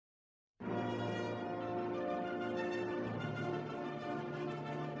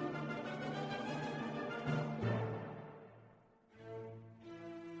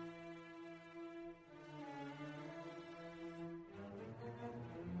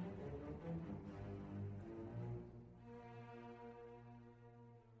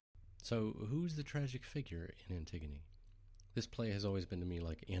So, who's the tragic figure in Antigone? This play has always been to me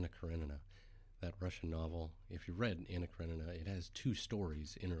like Anna Karenina, that Russian novel. If you read Anna Karenina, it has two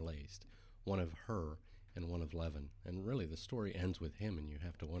stories interlaced, one of her and one of Levin. And really, the story ends with him, and you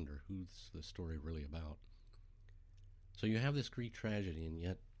have to wonder, who's the story really about? So you have this Greek tragedy, and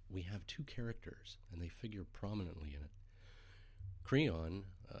yet we have two characters, and they figure prominently in it. Kreon,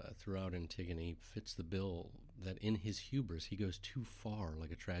 throughout Antigone, fits the bill that in his hubris he goes too far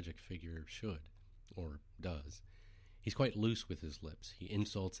like a tragic figure should, or does. He's quite loose with his lips. He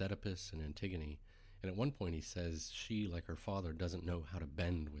insults Oedipus and Antigone, and at one point he says she, like her father, doesn't know how to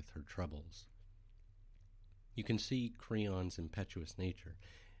bend with her troubles. You can see Kreon's impetuous nature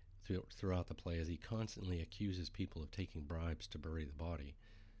throughout the play as he constantly accuses people of taking bribes to bury the body,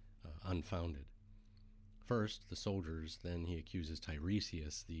 unfounded. First, the soldiers, then he accuses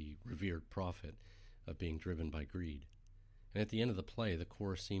Tiresias, the revered prophet, of being driven by greed. And at the end of the play, the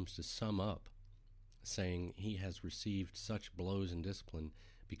chorus seems to sum up, saying he has received such blows and discipline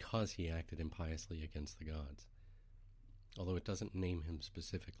because he acted impiously against the gods, although it doesn't name him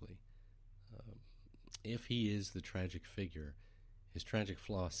specifically. If he is the tragic figure, his tragic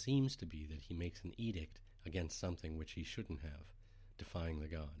flaw seems to be that he makes an edict against something which he shouldn't have, defying the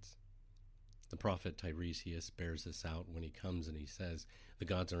gods. The prophet Tiresias bears this out when he comes and he says the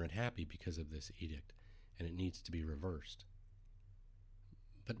gods aren't happy because of this edict, and it needs to be reversed.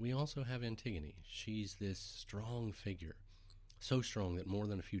 But we also have Antigone. She's this strong figure, so strong that more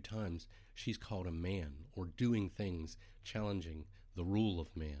than a few times she's called a man, or doing things challenging the rule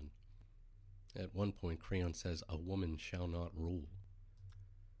of man. At one point, Kreon says, "A woman shall not rule."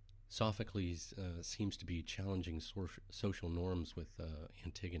 Sophocles seems to be challenging social norms with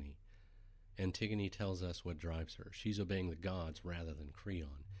Antigone. Antigone tells us what drives her. She's obeying the gods rather than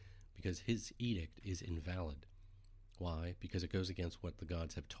Kreon, because his edict is invalid. Why? Because it goes against what the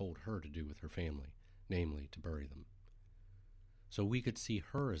gods have told her to do with her family, namely, to bury them. So we could see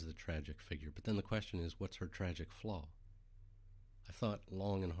her as the tragic figure, but then the question is, what's her tragic flaw? I've thought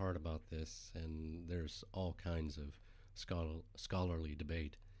long and hard about this, and there's all kinds of scholarly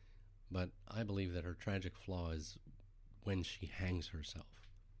debate, but I believe that her tragic flaw is when she hangs herself.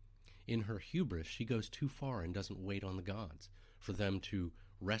 In her hubris, she goes too far and doesn't wait on the gods for them to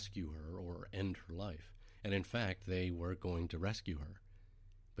rescue her or end her life. And in fact, they were going to rescue her.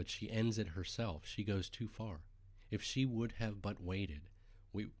 But she ends it herself. She goes too far. If she would have but waited,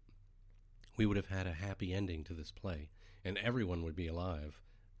 we would have had a happy ending to this play, and everyone would be alive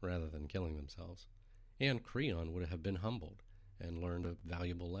rather than killing themselves. And Kreon would have been humbled and learned a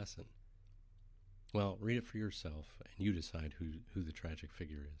valuable lesson. Well, read it for yourself, and you decide who the tragic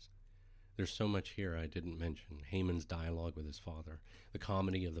figure is. There's so much here I didn't mention. Haman's dialogue with his father, the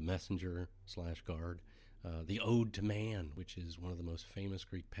comedy of the messenger/guard, the Ode to Man, which is one of the most famous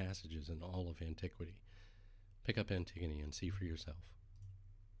Greek passages in all of antiquity. Pick up Antigone and see for yourself.